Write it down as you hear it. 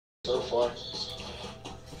So far.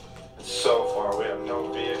 So far, we have no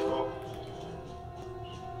vehicle.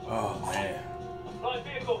 Oh man. Light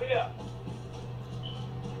vehicle here.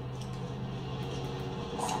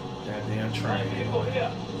 Goddamn Light train. vehicle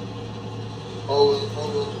here. Oh.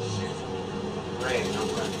 Rain, no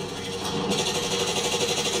rain.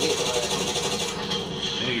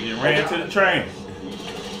 Nigga just ran to the train.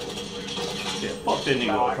 Yeah, fuck that nigga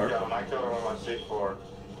No, up, I Kirk. killed him. I killed him with my C4.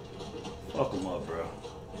 Fuck him up, bro.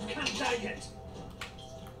 Can't take it.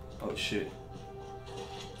 Oh shit.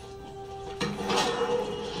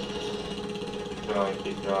 No,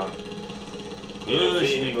 keep going. Good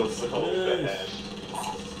Vehicle niggas. so Good. bad.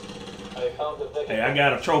 I found the vehicle. Hey, I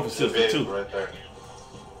got a trophy The system vehicle too. right there.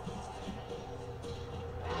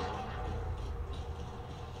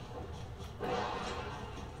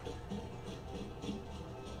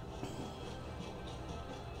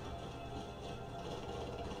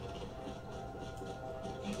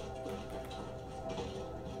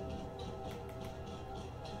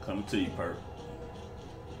 Coming to you, Perk.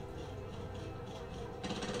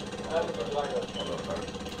 Hold up, Perk.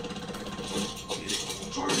 Get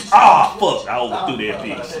it. Ah, fuck! I overthrew that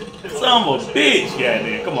piece. Son of a bitch,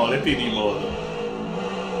 goddamn. Come on, let's pick these boys up.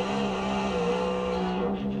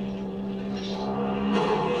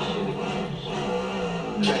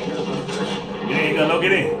 Get in, Gunno,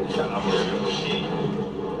 get in.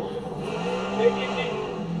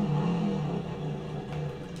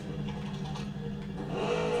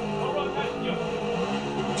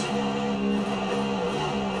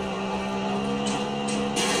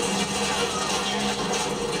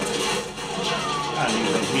 I didn't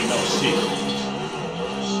even hit no shit.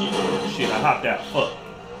 Shit, I hopped out. Fuck.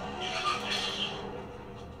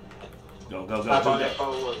 Go, go, go, Hop go, on go. that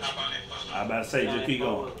forward. I about to say, just keep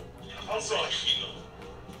going.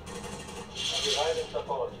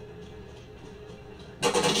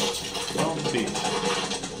 Oh,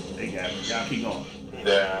 bitch. They got me. Y'all keep going.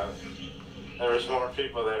 Yeah. There was more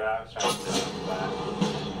people there. I was trying to get back.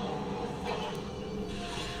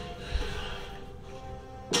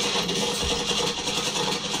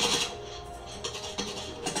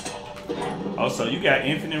 Also, you got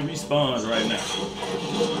infinite respawns right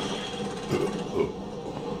now.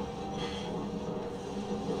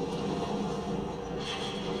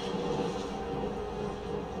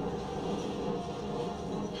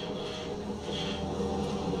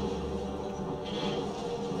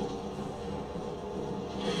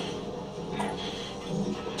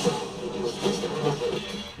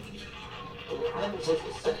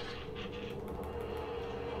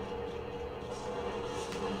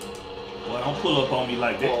 Boy, don't pull up on me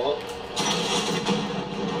like that.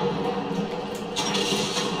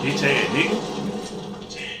 Bitch ass nigga.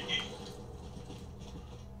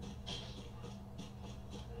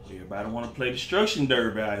 Everybody want to play destruction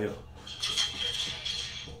derby out here.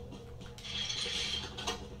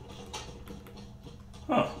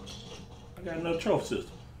 Huh. I got another trophy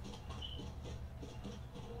system.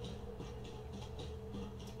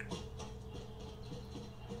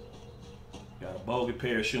 Got a bogey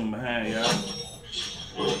parachute behind y'all.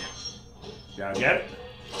 Y'all got it?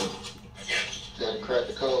 Gotta crack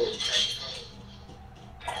the code.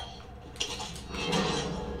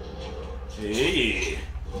 Yeah.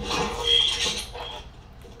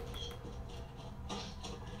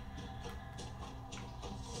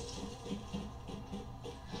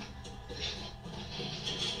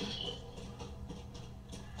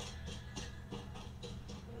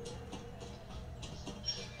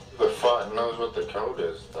 The fuck knows what the code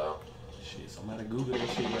is, though. Shit, somebody Google that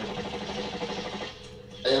shit right now.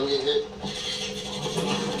 Hey, I'm getting hit.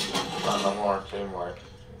 Not no more teamwork.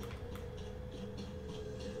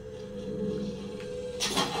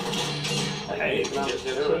 Hey, As long as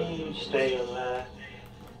get the to it. team stay alive,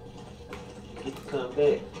 get to come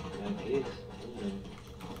back. Like this.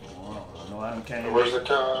 Well, I know I done came. Where's the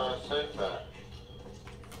safe at?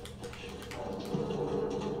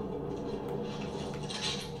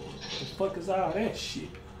 The fuck is all that shit?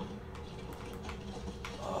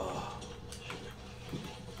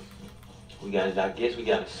 I guess we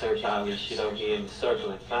gotta search all this shit over here in the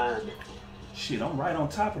circle and find it. Shit, I'm right on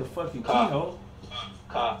top of the fucking Car. keyhole.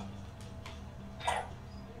 Car.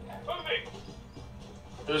 Moving.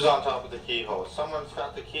 Who's on top of the keyhole? Someone's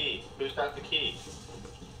got the key. Who's got the key?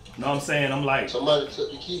 Know what I'm saying? I'm like, Somebody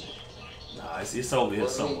took the key. nah, it's over here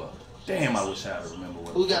somewhere. Damn, I wish I would remember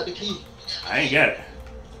what. Who got the key? I ain't got it.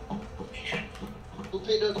 Who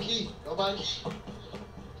picked up the key? Nobody?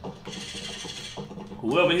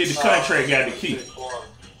 Whoever hit the contract got the key.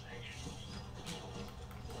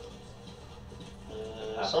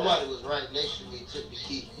 Somebody was right next to me, took the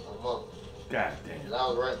key. I'm up. God damn. And I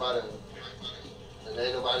was right by them. And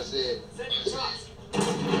ain't nobody said. Send your shots.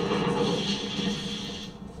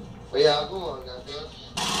 Where y'all going, goddamn?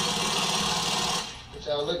 What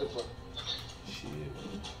y'all looking for?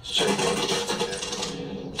 Shit.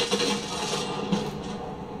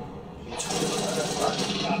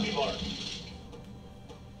 Copy, Mark.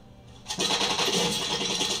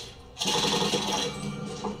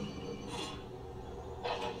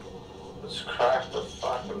 Let's crack the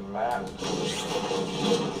fucking map. Explain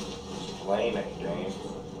it, game.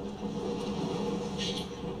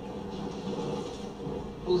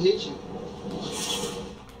 Who hit you?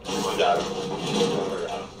 We got him. We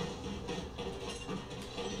got him.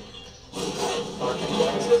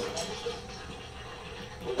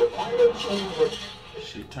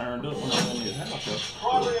 She turned up when I was in his house.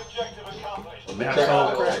 Primary objective accomplished. Man, Crack,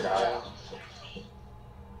 I crack, told crack.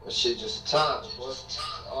 That shit just a time, boy.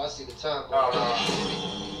 Oh, I see the time. No,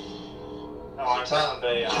 I found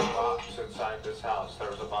a Time. box inside this house. There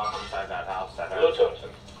was a box inside that house that had Look. something.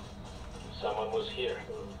 Someone was here.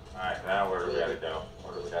 Alright, now where do we gotta go?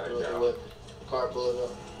 Where do we gotta go? What? Car pulling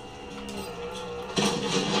up.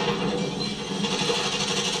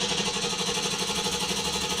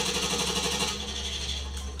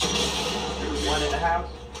 One in the house.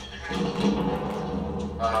 I don't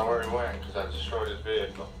know where he went because I destroyed his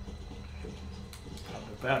vehicle.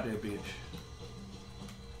 about that bitch.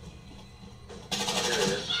 Oh, here it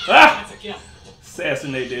is. Ah! That's a kill.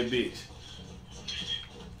 Assassinate that bitch.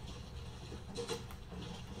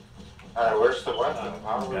 Alright, where's the weapon?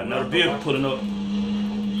 How do we Got another move the vehicle weapon? pulling up.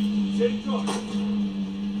 Send your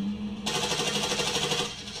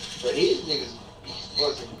But these niggas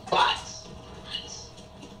wasn't bots.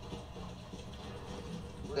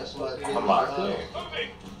 That's why they Come on, didn't, game.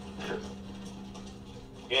 moving.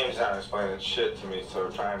 Game's not explaining shit to me, so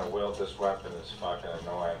trying to wield this weapon is fucking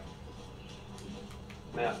annoying.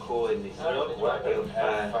 Map coordinates. Weapon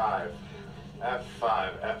F5.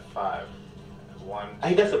 F5, F5. 1,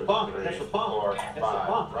 Hey, that's a 2, bump. 3, That's a bump. 4, That's a 5.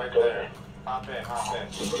 bump. Right there. Hop in, hop in. I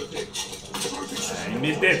ain't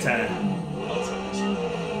missed that time.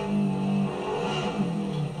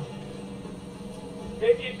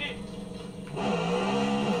 Take it deep. I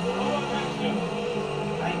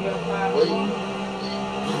ain't got five. Wait.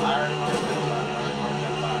 Iron Mark F5.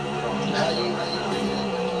 How you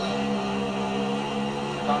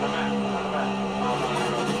It's on the map. It's on the map. Oh, no,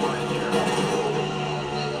 right here.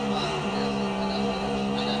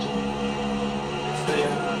 It's the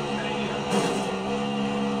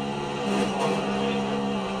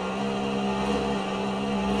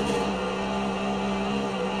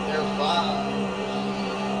They're five.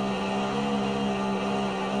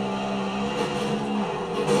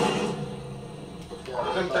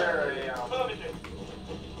 Isn't there a Affirmative.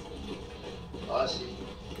 Oh, I see.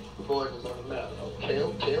 Coordinates on the map.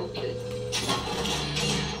 Okay.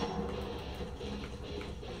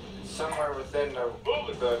 somewhere within the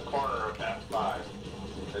corner of F5?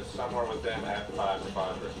 It's somewhere within F5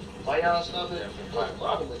 quadrant. Why y'all stopping Yeah, at from the five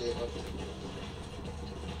bottom of it?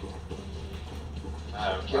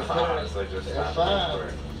 I honestly just stopped F5. for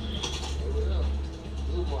it. Here we go.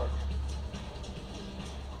 Blue mark.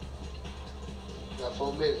 Got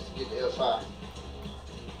 4 minutes to get to F5.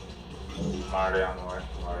 I'm already on the way.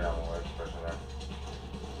 Pushing there.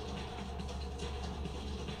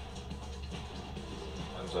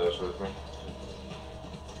 Enzo's with me.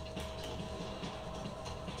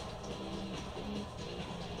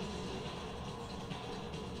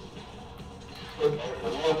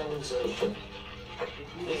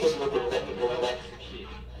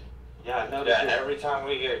 Yeah, I know Yeah, that. every time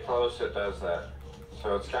we get close, it does that.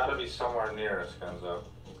 So it's got to be somewhere near us, Gunzo.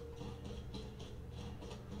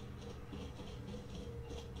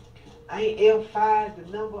 Ain't L5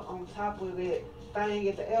 the number on top of that thing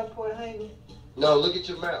at the airport hangar? No, look at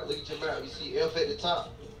your map. You see F at the top,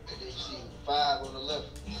 and then you see 5 on the left.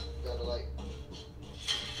 You gotta like.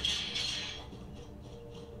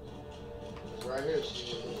 It's right here.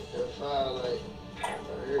 See F5 like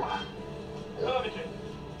right here. Yep.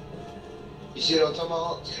 You see what I'm talking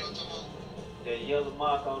about? That yellow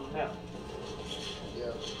mark on the map.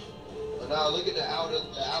 Yeah. But now look at the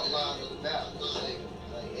outline of the map. It's like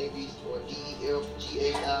A, B, or D, F, G,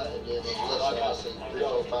 A, I, and then on the left side say 3,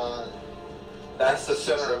 4, 5. That's the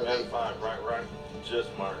center of F5, right? Just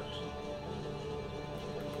marked.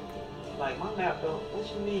 Like my map don't. What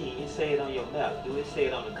you mean? It say it on your map. Do it say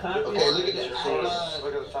it on the country? Okay, look at the Look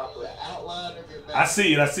outline. at the top of it. The outline of your map. I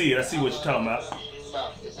see it. I see what you're talking about.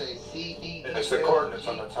 It says C, D, E, It's the F, coordinates G.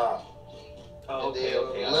 on the top. Oh, And okay, then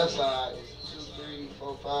okay. on the left side is 2, 3,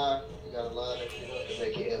 4, 5. You gotta line that shit up to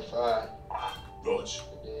make it F5. Roger.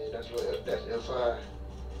 And then that's L5.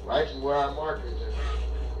 Likely where our marker is at.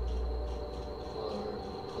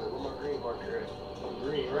 Where my green marker at? I'm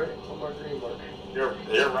green, right? Where my green marker?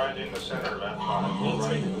 You're right in the center of F5. You're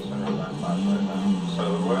right in the center of F5 right now.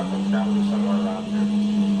 So the weapon's got to be somewhere around here.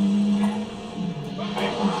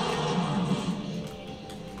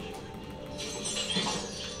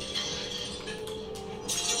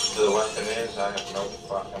 So the weapon is, I have no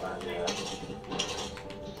fucking idea.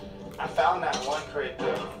 I found that one crate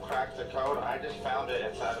that cracked the code. I just found it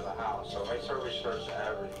inside of the house. So make sure we search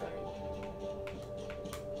everything.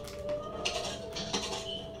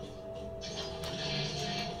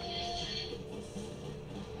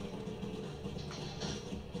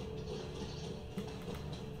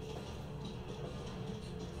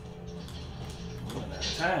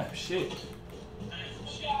 Time, shit.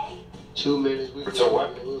 2 minutes. It's a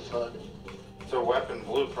weapon. We'll find it. It's a weapon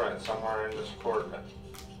blueprint somewhere in this coordinate.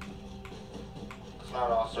 Let's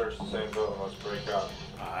not all search the same building. Let's break up.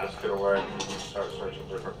 Let's get away and start searching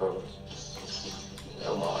different buildings.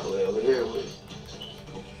 I'm all the way over here with it.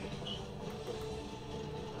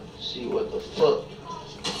 See what the fuck.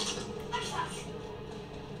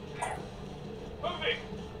 Moving.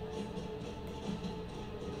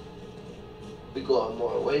 We going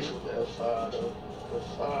more away from F5 though.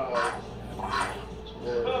 F5.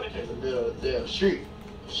 In the middle of the damn street.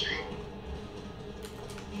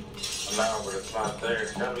 No, but it's not there.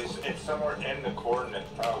 It's gotta be. It's somewhere in the coordinate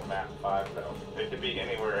of map 5 though. It could be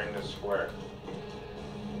anywhere in the square. You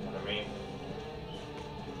know what I mean?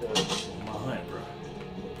 My hunt, bro.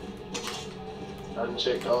 I done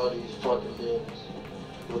checked all these fucking buildings.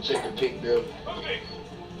 We'll check the pink building. Moving.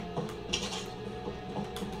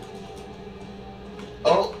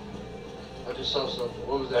 Oh! I just saw something.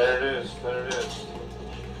 What was that? There it is. There it is.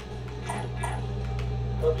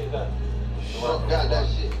 Copy that. Fuck got that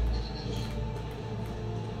shit.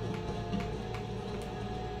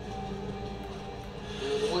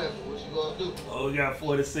 The weapon, what you gonna do? Oh, we got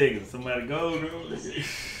 40 seconds. Somebody go, dude.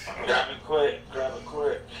 Grab it quick. Grab it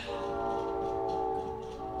quick.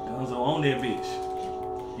 Guns on that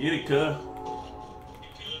bitch. Get it, cuz.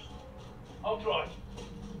 I'll try.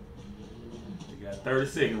 We got 30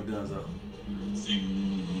 seconds, Gunzo.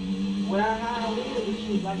 Where I live with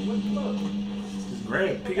you, like, what the fuck? Just grab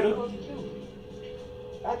it, pick it up.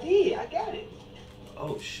 I did, I got it.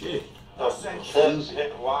 Oh, shit.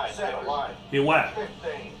 Hit Y. Hit Y. Hit Y.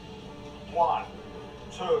 15. 1.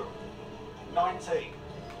 2. 19.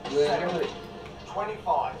 Yeah, I got it.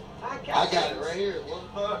 25. I got I got it right here.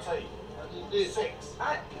 What? 30. I just did. 6.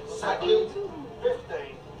 I 7. killed too. 15. Yeah,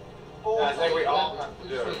 I 14. think we all have to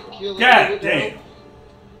do it. Kill God it. damn.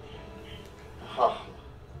 Huh.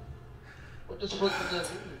 What the fuck is that?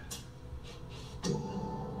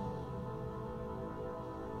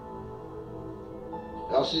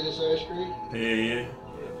 Y'all see this on screen? Yeah.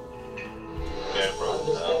 Yeah, bro.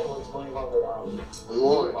 Understand what's going on around. We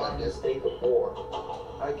won. We are in a Goddamn. state of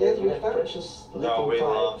war. I guess We we have found precious No, little we time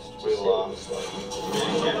lost. to We save lost. this life.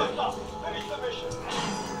 Lift up. Finish the mission.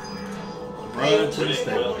 Run to the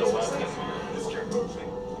stadium. The weapon. Let's keep moving.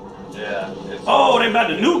 Yeah. It's Oh, they about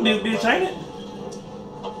to nuke this bitch, ain't it?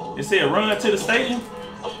 It said run to the stadium.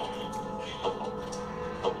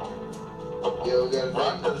 Yeah, we got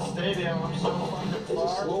Run it. to the stadium. I'm so fucking It's a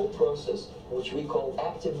far. slow process, which we call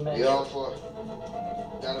active We measure. all for it.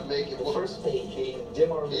 Gotta make it The work. first stage being Hit it, hit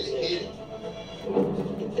demoralization. it.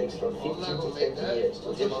 It takes from I'm 15 not to gonna make 20 that. years to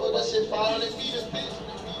What the fuck? That demoralize shit the 500 nation. meters, bitch.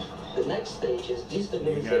 The next stage is You gotta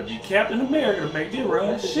be destabilization. Captain America to make this run.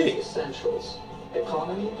 Method is Shit. essentials.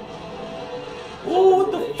 Economy. Ooh,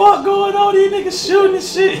 what the fuck going on? These niggas shooting and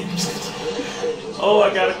shit. Oh,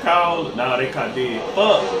 I got a call. Nah, they caught dead.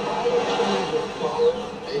 Fuck.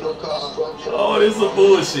 Ain't no car. Oh, this is some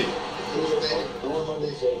bullshit.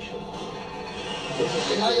 Normalization.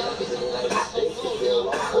 How y'all get some of that so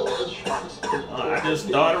close? Y'all I just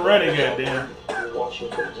started running, goddamn. In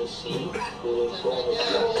Washington, D.C., we will install a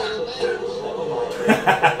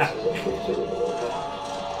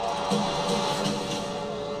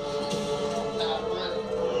never mind.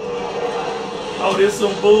 Oh, this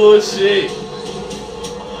some bullshit.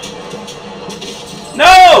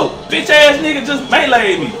 No! Bitch ass nigga just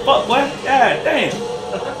meleeed me. Fuck, what? God damn.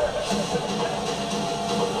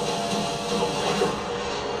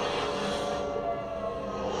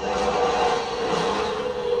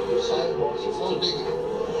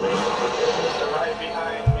 Right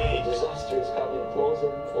behind me. The disaster is coming closer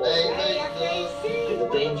and closer. Hey, I can't see. The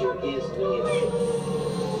danger is near.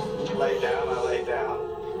 Lay down. I lay down.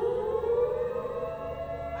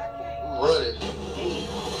 I can't running. see.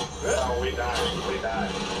 Oh, we died. We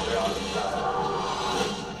died. We all just died.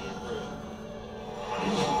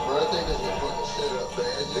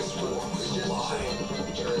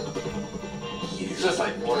 It's just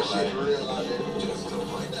like More shit Fortnite. real out there.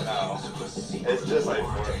 No, it's just like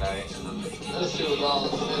Fortnite. That shit was all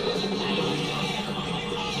the same.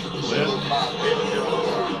 This shit Well. was pop. People do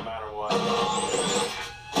it no matter what.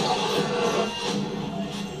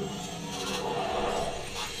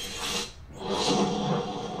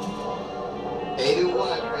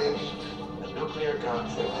 81, baby. A nuclear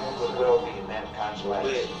conflict could well be mankind's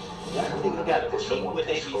last. But I think we gotta repeat what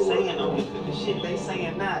they be saying on this, because the shit they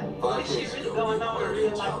saying now, this shit really going on in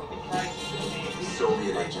real life with the crisis.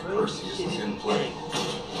 Soviet agent Perseus is in play.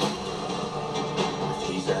 If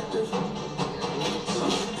he's active,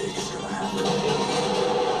 something big is gonna happen.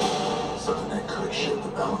 Something that could shift the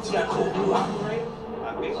balance of You the got Cold two new War. operators?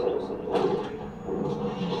 I bet you know some operators.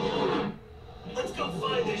 Let's go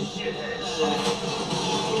find this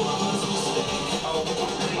shithead.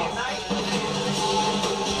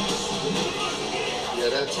 Yeah,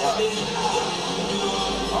 that's hot.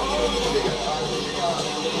 Nigga,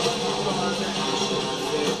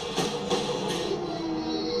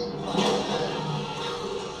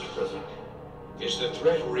 Is the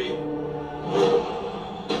threat real?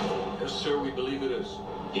 Yes, sir, we believe it is.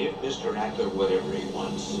 Give Mr. Adler whatever he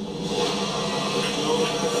wants.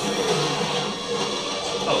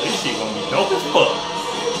 Oh, this shit gonna be dope as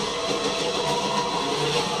fuck.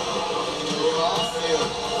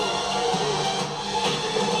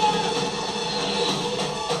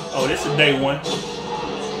 Oh, this is day one.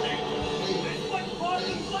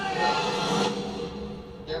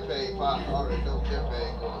 Campaign pop, I already know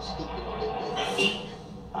campaign going stupid on that bitch.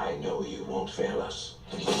 I know you won't fail us.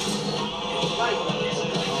 What's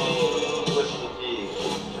the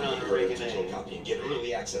deal? Trying to break it in. Copy and get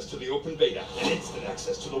early access to the open beta and instant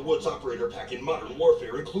access to the Woods operator pack in Modern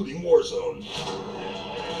Warfare, including Warzone.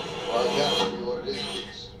 Well, I got to be one of these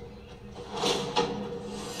bitches.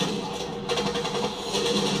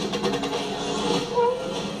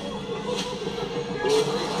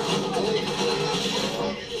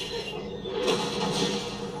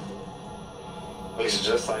 It's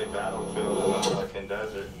just like Battlefield in the fucking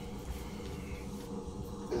desert.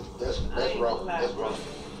 That's I ain't rough. gonna lie, That's bro. rough.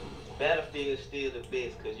 Battlefield is still the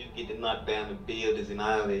best because you get to knock down the buildings and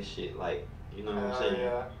all that shit. Like, you know what I'm saying?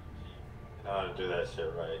 Yeah. You know how to do that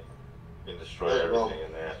shit right. You can destroy That's wrong. everything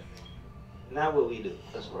in there. Now what we do?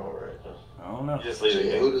 That's wrong right now. I don't know. You just leave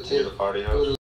Shit, the who game, the you're the tip? party Who host. the